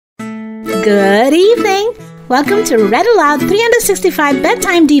Good evening! Welcome to Read Aloud 365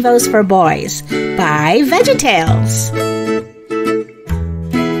 Bedtime Devos for Boys by Veggie.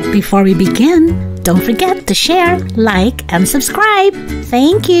 Before we begin, don't forget to share, like, and subscribe.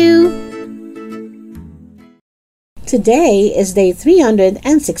 Thank you! Today is day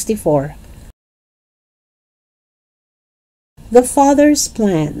 364. The Father's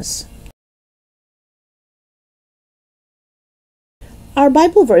Plans. Our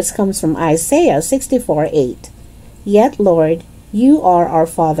Bible verse comes from Isaiah 64:8. Yet, Lord, you are our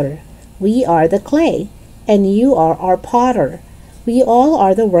Father. We are the clay, and you are our potter. We all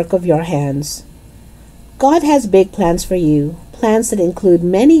are the work of your hands. God has big plans for you, plans that include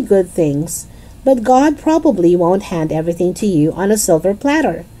many good things, but God probably won't hand everything to you on a silver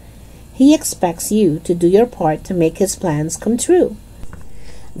platter. He expects you to do your part to make His plans come true.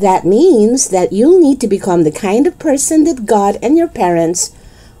 That means that you'll need to become the kind of person that God and your parents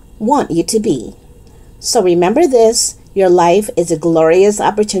want you to be. So remember this, your life is a glorious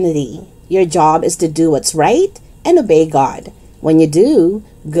opportunity. Your job is to do what's right and obey God. When you do,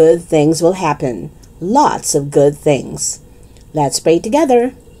 good things will happen. Lots of good things. Let's pray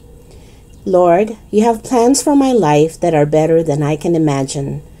together. Lord, you have plans for my life that are better than I can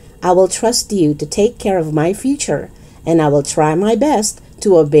imagine. I will trust you to take care of my future, and I will try my best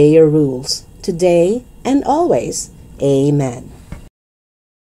to obey your rules, today and always. Amen.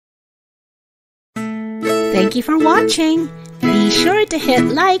 Thank you for watching. Be sure to hit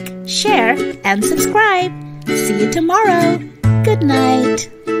like, share, and subscribe. See you tomorrow. Good night.